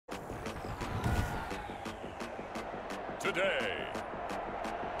today,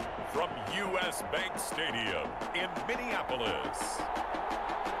 from U.S. Bank Stadium in Minneapolis,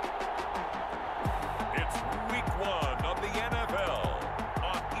 it's Week 1 of the NFL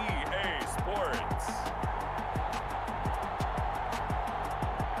on EA Sports.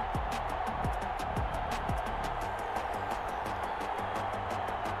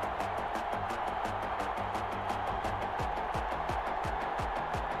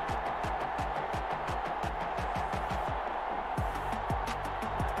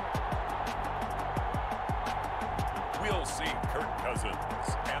 We'll see Kirk Cousins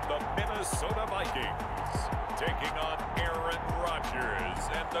and the Minnesota Vikings taking on Aaron Rodgers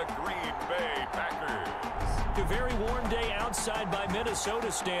and the Green Bay Packers. A very warm day outside by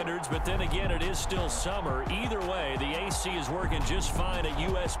Minnesota standards, but then again, it is still summer. Either way, the AC is working just fine at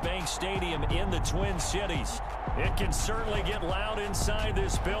U.S. Bank Stadium in the Twin Cities. It can certainly get loud inside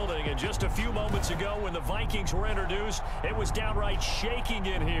this building, and just a few moments ago when the Vikings were introduced, it was downright shaking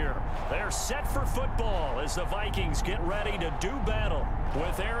in here. They're set for football as the Vikings get ready to do battle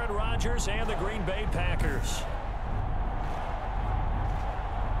with Aaron Rodgers and the Green Bay Packers.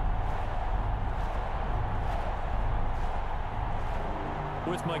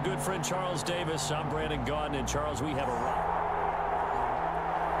 With my good friend Charles Davis, I'm Brandon Gaudin, and Charles, we have a...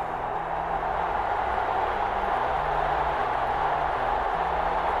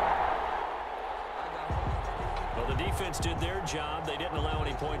 did their job. They didn't allow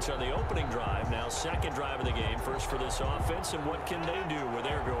any points on the opening drive. Now second drive of the game, first for this offense, and what can they do with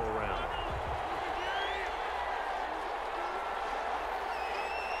their go-around?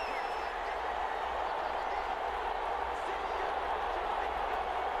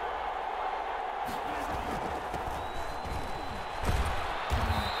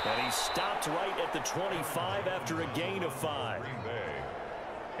 And he stopped right at the 25 after a gain of 5.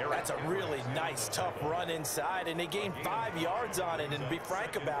 That's a really nice, tough run inside, and they gained 5 yards on it. And to be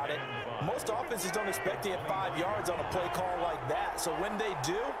frank about it, most offenses don't expect to get 5 yards on a play call like that. So when they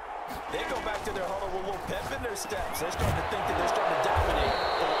do, they go back to their huddle with a little pep in their steps. They're starting to think that they're starting to dominate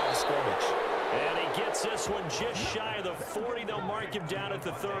the line of scrimmage. And he gets this one just shy of the 40. They'll mark him down at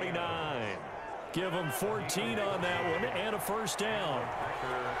the 39. Give him 14 on that one and a first down.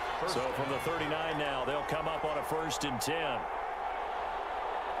 So from the 39 now, they'll come up on a 1st and 10.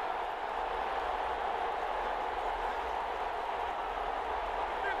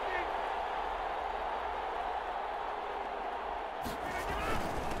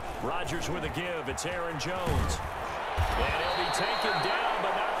 Rodgers with a give. It's Aaron Jones. And he'll be taken down,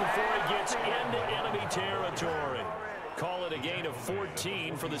 but not before he gets into enemy territory. Call it a gain of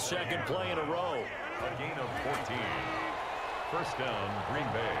 14 for the second play in a row. A gain of 14. First down, Green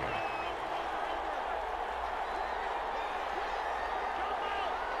Bay.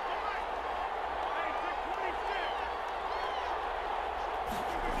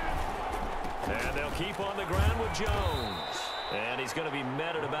 And they'll keep on the ground with Jones. And he's going to be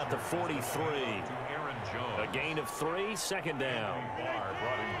met at about the 43. A gain of 3, second down. Barr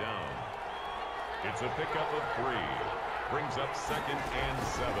brought him down. It's a pickup of 3. Brings up 2nd and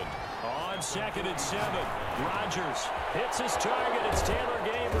 7. On 2nd and 7, Rodgers hits his target. It's Taylor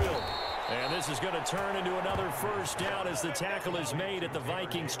Gabriel. And this is going to turn into another first down as the tackle is made at the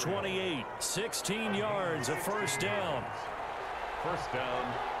Vikings 28. 16 yards, a first down. First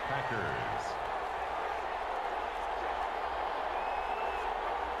down, Packers.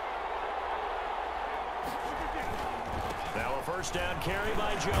 Now a first down carry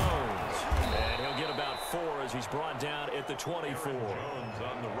by Jones. And he'll get about 4 as he's brought down at the 24. Jones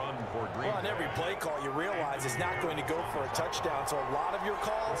on the run for Green Bay. Well, on every play call, you realize it's not going to go for a touchdown. So a lot of your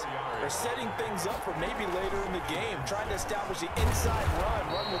calls are setting things up for maybe later in the game, trying to establish the inside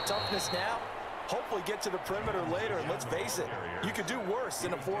run with toughness now. Hopefully get to the perimeter later. And let's face it, you could do worse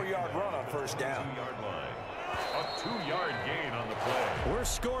than a 4-yard run on first down. A 2-yard gain on the play. We're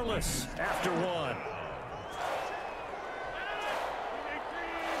scoreless after 1.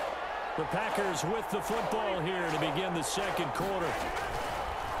 The Packers with the football here to begin the second quarter.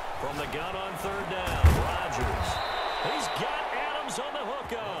 From the gun on 3rd down, Rodgers. He's got Adams on the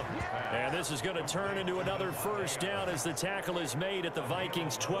hookup. And this is going to turn into another first down as the tackle is made at the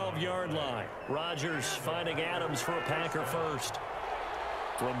Vikings' 12-yard line. Rodgers finding Adams for a Packer first.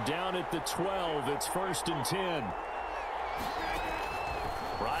 From down at the 12, it's 1st and 10.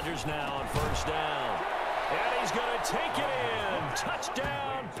 Rodgers now on first down. And he's going to take it in.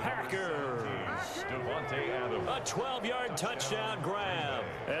 Touchdown, Packers. A 12-yard touchdown grab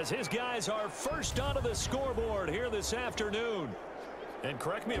as his guys are first onto the scoreboard here this afternoon. And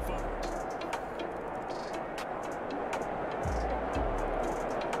correct me if I'm...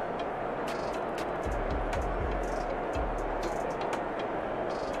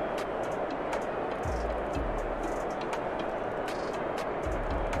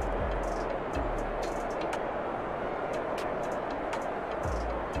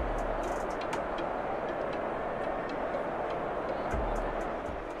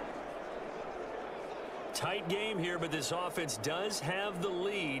 tight game here, but this offense does have the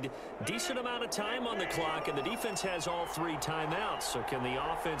lead. Decent amount of time on the clock, and the defense has all 3 timeouts. So can the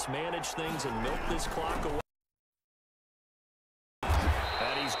offense manage things and milk this clock away?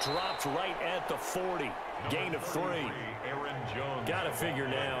 And he's dropped right at the 40. Gain of 3. Got to figure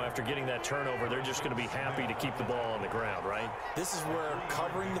now, after getting that turnover, they're just going to be happy to keep the ball on the ground, right? This is where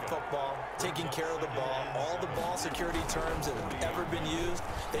covering the football, taking care of the ball, all the ball security terms that have ever been used,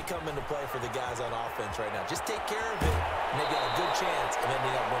 they come into play for the guys on offense right now. Just take care of it, and they got a good chance of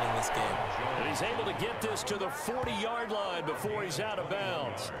ending up winning this game. And he's able to get this to the 40-yard line before he's out of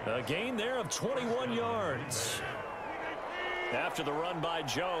bounds. A gain there of 21 yards. After the run by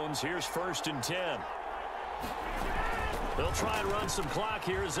Jones, here's 1st and 10. They'll try and run some clock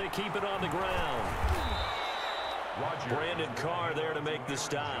here as they keep it on the ground. Brandon Carr there to make the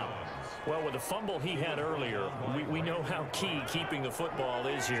stop. Well, with the fumble he had earlier, we know how key keeping the football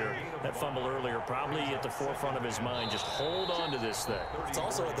is here. That fumble earlier probably at the forefront of his mind. Just hold on to this thing. It's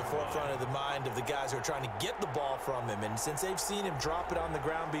also at the forefront of the mind of the guys who are trying to get the ball from him. And since they've seen him drop it on the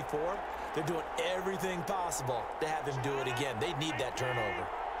ground before, they're doing everything possible to have him do it again. They need that turnover.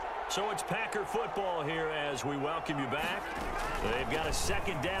 So it's Packer football here as we welcome you back. They've got a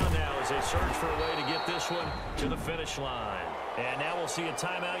 2nd down now as they search for a way to get this one to the finish line. And now we'll see a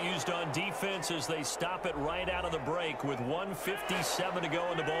timeout used on defense as they stop it right out of the break with 1:57 to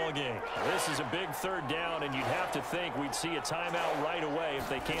go in the ballgame. This is a big 3rd down, and you'd have to think we'd see a timeout right away if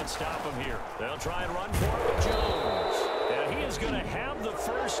they can't stop him here. They'll try and run for it with Jones. And he is going to have the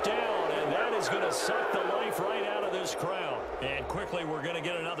 1st down, and that is going to suck the life right out of this crowd. And quickly, we're going to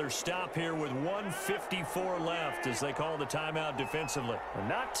get another stop here with 1:54 left as they call the timeout defensively.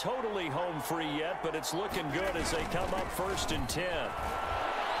 Not totally home free yet, but it's looking good as they come up 1st and 10.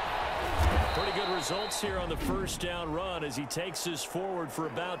 Pretty good results here on the 1st down run as he takes this forward for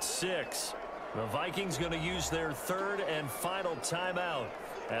about 6. The Vikings going to use their 3rd and final timeout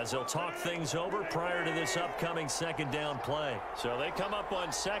as they'll talk things over prior to this upcoming 2nd down play. So they come up on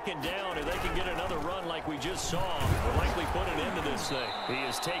 2nd down, and they can get another run like we just saw. They'll likely put an end to this thing. He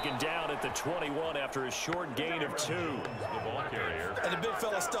is taken down at the 21 after a short gain of 2. The ball carrier. And the big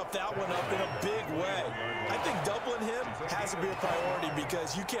fella stuffed that one up in a big way. I think doubling him has to be a priority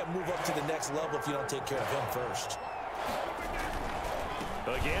because you can't move up to the next level if you don't take care of him first.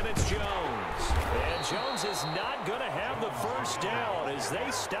 Again, it's Jones. And Jones is not going to have the 1st down as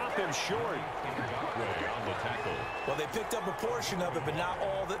they stop him short. On the tackle. Well, they picked up a portion of it, but not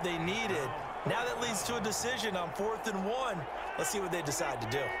all that they needed. Now that leads to a decision on 4th and 1. Let's see what they decide to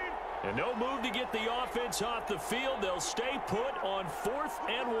do. And no move to get the offense off the field. They'll stay put on 4th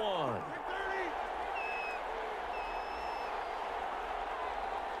and 1.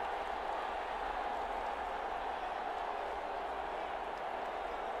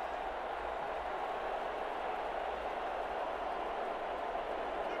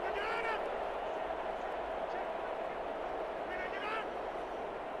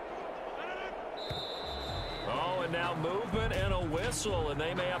 Now movement and a whistle, and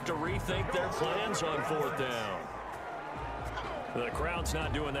they may have to rethink their plans on 4th down. The crowd's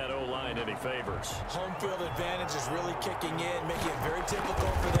not doing that O-line any favors. Home field advantage is really kicking in, making it very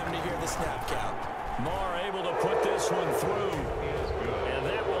difficult for them to hear the snap count. Marr able to put this one through, and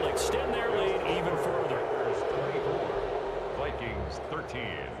that will extend their lead even further. Vikings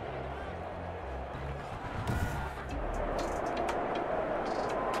 13.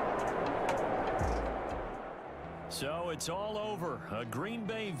 So it's all over. A Green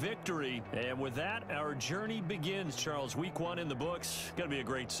Bay victory. And with that, our journey begins, Charles. Week 1 in the books. Going to be a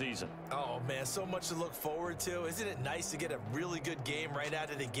great season. Oh, man, so much to look forward to. Isn't it nice to get a really good game right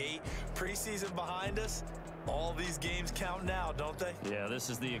out of the gate? Preseason behind us. All these games count now, don't they? Yeah, this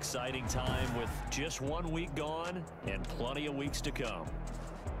is the exciting time with just 1 week gone and plenty of weeks to come.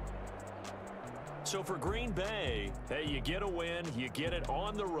 So for Green Bay, hey, you get a win, you get it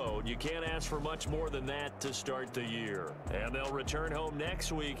on the road. You can't ask for much more than that to start the year. And they'll return home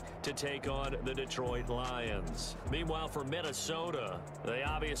next week to take on the Detroit Lions. Meanwhile, for Minnesota, they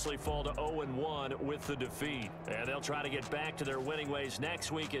obviously fall to 0-1 with the defeat. And they'll try to get back to their winning ways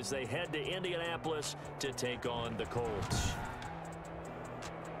next week as they head to Indianapolis to take on the Colts.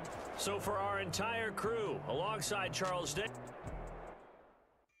 So for our entire crew, alongside Charles Day.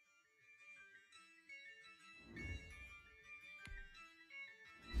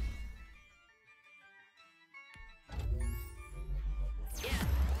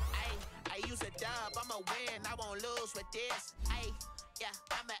 I'ma win, I won't lose with this. Yeah,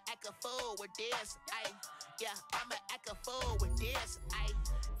 I'ma act a fool with this. Yeah, I'ma act a fool with this.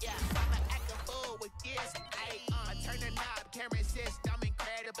 Yeah, I'ma act a fool with this. I turn the knob, can't resist, I'm in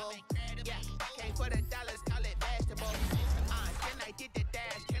crash. incredible. Yeah, came for the dollars, call it vegetable. Can I get the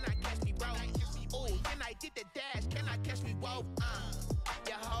dash? Can I catch me roll? Ooh, can I get the dash? Can I catch me roll?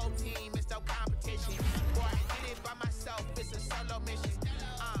 Your whole team is no competition. Boy, I did it by myself, it's a solo mission.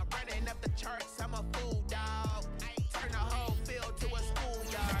 Running up the charts, I'm a fool, dog. Turn the whole field to a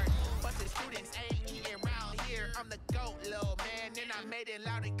schoolyard. But the students ain't eating round here. I'm the GOAT, little man, and I made it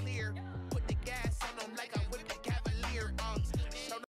loud and